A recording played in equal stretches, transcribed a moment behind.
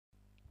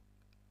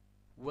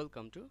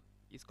Welcome to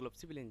School of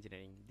Civil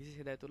Engineering. This is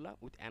Hedaetullah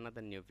with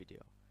another new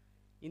video.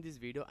 In this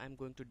video I am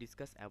going to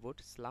discuss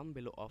about slump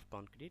value of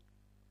concrete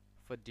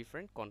for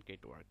different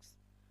concrete works.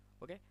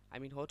 Okay,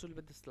 what will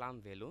be the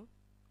slump value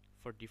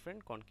for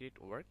different concrete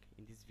work.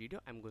 In this video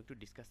I am going to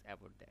discuss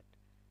about that.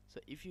 So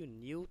if you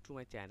new to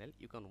my channel,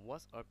 you can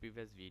watch our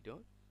previous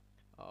video.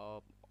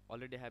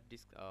 Already have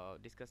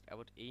discussed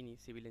about any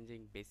civil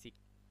engineering basic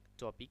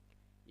topic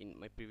in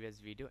my previous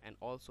video, and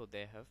also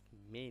they have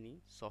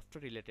many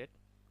software related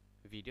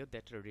video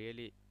that are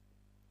really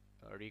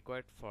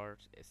required for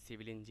a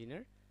civil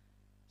engineer,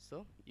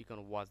 so you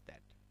can watch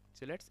that.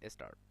 So let's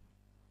start.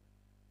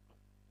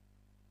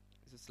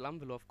 So slump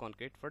value of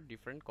concrete for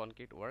different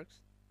concrete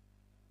works,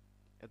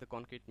 the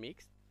concrete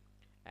mix,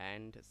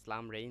 and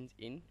slump range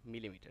in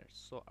millimeters.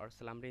 So our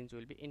slump range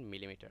will be in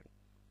millimeter.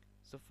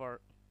 So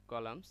for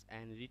columns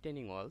and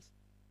retaining walls,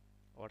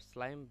 our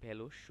slump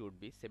value should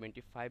be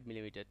 75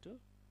 millimeter to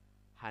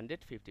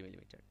 150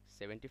 millimeter.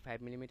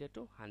 75 millimeter to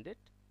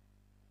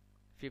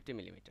 150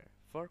 millimeter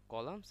for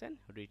columns and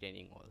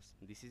retaining walls.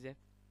 This is a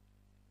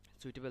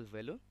suitable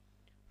value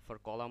for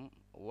column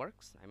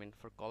works,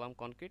 for column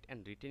concrete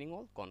and retaining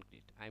wall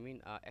concrete.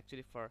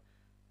 Actually for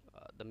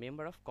the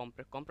member of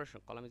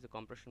compression, column is a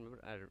compression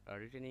member,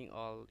 retaining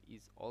wall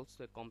is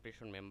also a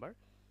compression member.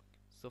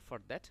 So for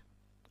that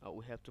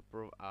we have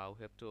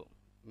to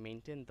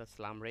maintain the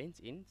slump range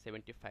in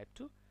 75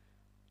 to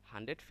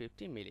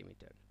 150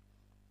 millimeter.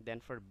 Then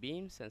for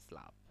beams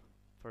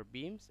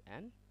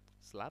and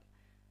slab,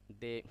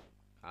 they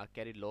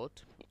carry load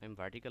and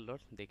vertical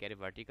load. They carry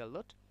vertical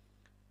load,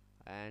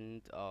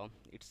 and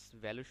its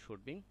value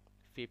should be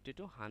 50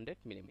 to 100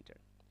 millimeter.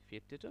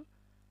 50 to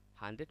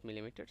 100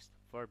 millimeters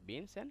for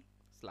beams and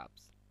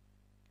slabs.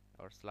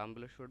 Our slump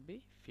value should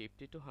be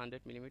 50 to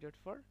 100 millimeter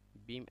for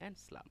beam and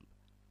slab.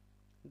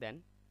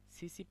 Then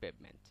CC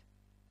pavement.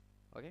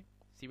 Okay,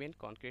 cement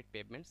concrete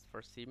pavements.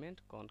 For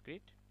cement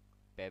concrete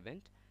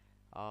pavement,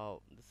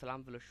 the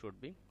slump value should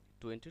be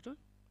 20 to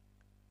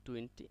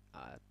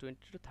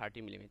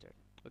 30 millimeter.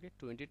 Okay,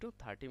 20 to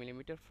 30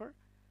 millimeter for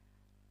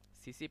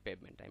CC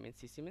pavement.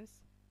 CC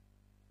means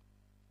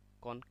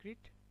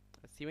concrete,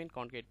 cement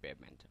concrete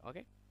pavement.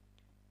 Okay,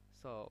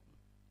 so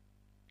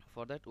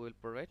for that we will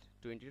provide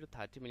 20 to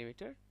 30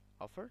 millimeter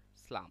of our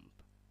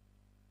slump.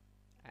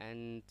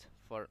 And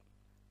for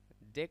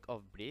deck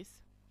of bridge,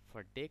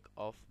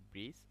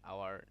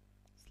 our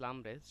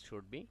slump range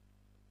should be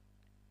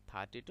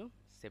 30 to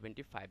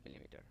 75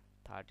 millimeter.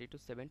 30 to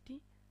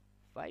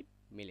 75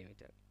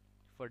 millimeter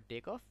for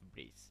deck of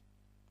bridge.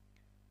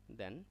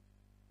 Then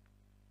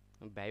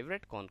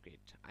vibrate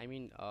concrete,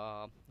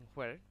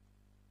 where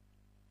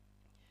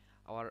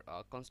our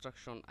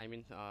construction,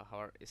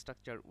 our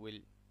structure will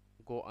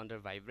go under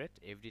vibrate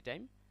every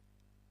time.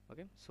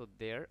 Okay, so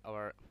there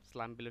our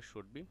slump value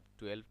should be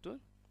 12 to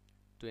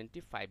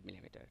 25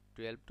 millimeter.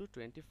 12 to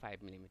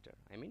 25 millimeter,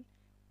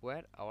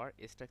 where our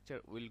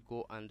structure will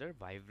go under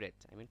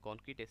vibrate.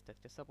 Concrete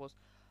structure, suppose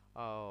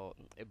a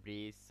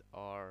bridge,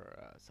 or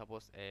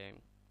suppose a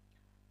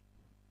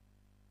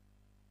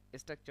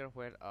structure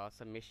where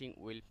some meshing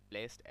will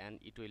placed and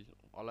it will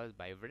always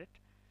vibrate.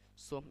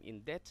 So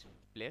in that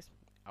place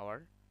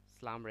our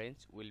slump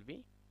range will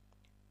be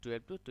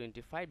 12 to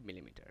 25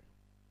 millimeter.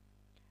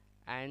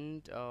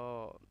 And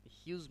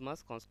huge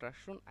mass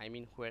construction,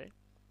 where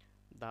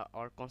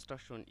our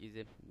construction is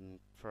a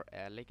for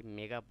like a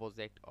mega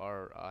project,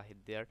 or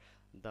there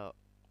the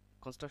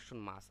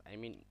construction mass,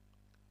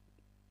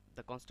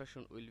 the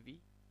construction will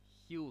be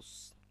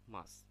huge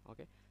mass.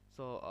 Okay,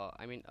 so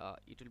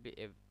it will be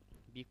a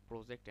big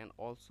project, and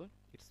also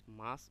its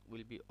mass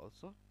will be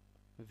also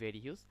very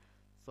huge.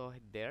 So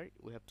there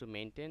we have to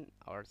maintain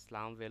our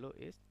slump value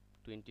is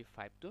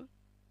 25 to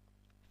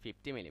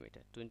 50 millimeter.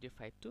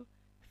 25 to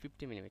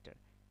 50 millimeter.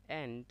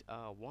 And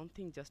one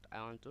thing just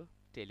I want to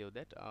tell you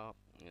that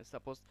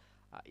suppose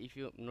if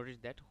you notice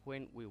that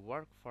when we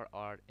work for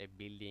a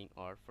building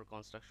or for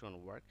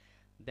construction work,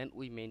 then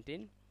we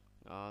maintain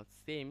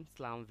same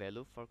slump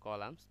value for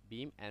columns,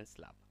 beam and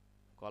slab.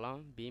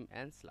 Column, beam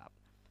and slab.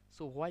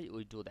 So why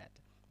we do that?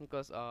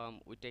 Because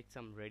we take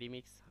some ready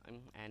mix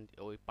and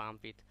we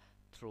pump it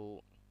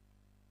through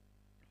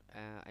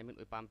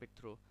we pump it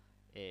through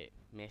a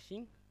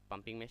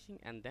pumping machine,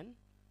 and then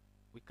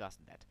we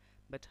cast that.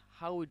 But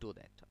how we do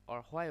that,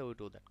 or why we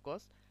do that?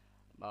 Because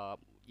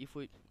if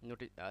we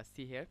notice,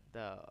 see here,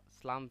 the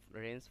slump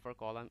range for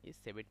column is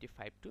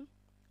 75 to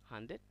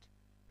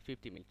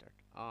 150 millimeter.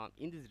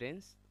 In this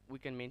range we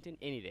can maintain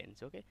any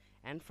range. Okay,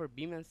 and for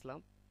beam and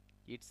slump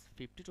it's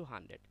 50 to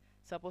 100.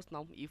 Suppose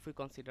now if we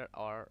consider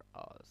our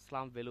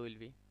slump value will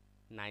be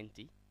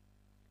 90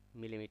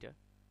 millimeter,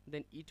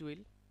 then it will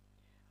be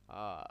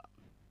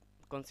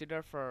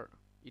considered for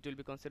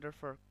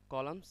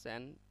columns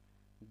and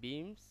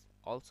beams,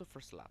 also for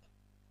slab.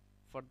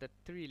 For the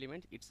three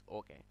element it's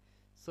okay.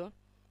 So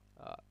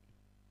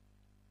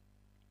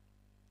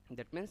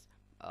that means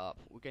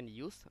we can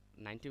use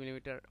 90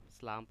 millimeter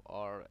slump,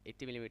 or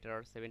 80 millimeter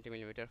or 70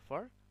 millimeter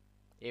for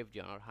FD,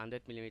 or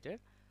 100 millimeter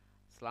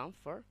slump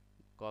for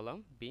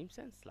column, beams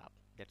and slab.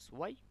 That's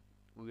why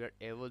we are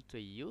able to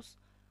use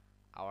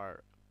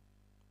our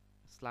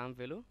slump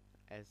value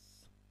as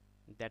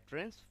that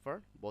range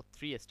for both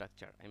three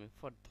structure, I mean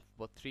for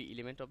both three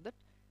element of that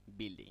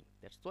building.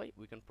 That's why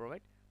we can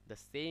provide the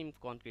same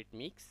concrete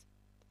mix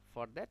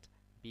for that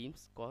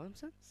beams,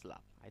 columns and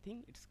slab. I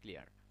think it's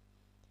clear.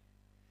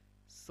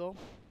 So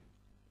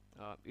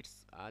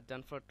it's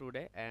done for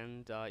today,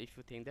 and if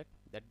you think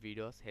that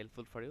video is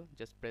helpful for you,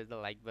 just press the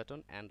like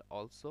button and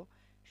also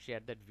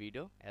share that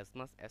video as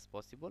much as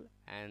possible.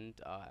 And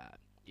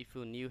if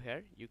you're new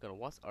here, you can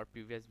watch our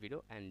previous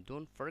video, and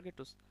don't forget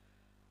to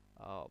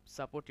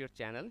support your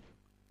channel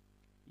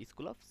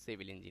School of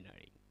Civil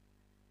Engineering.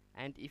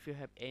 And if you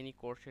have any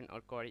question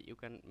or query, you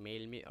can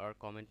mail me or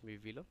comment me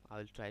below. I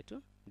will try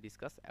to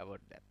discuss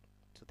about that.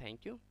 So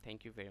thank you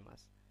very much.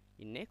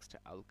 In next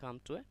I will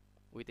come to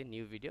with a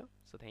new video.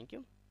 So thank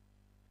you.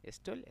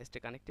 Stay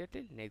connected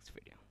till next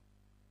video.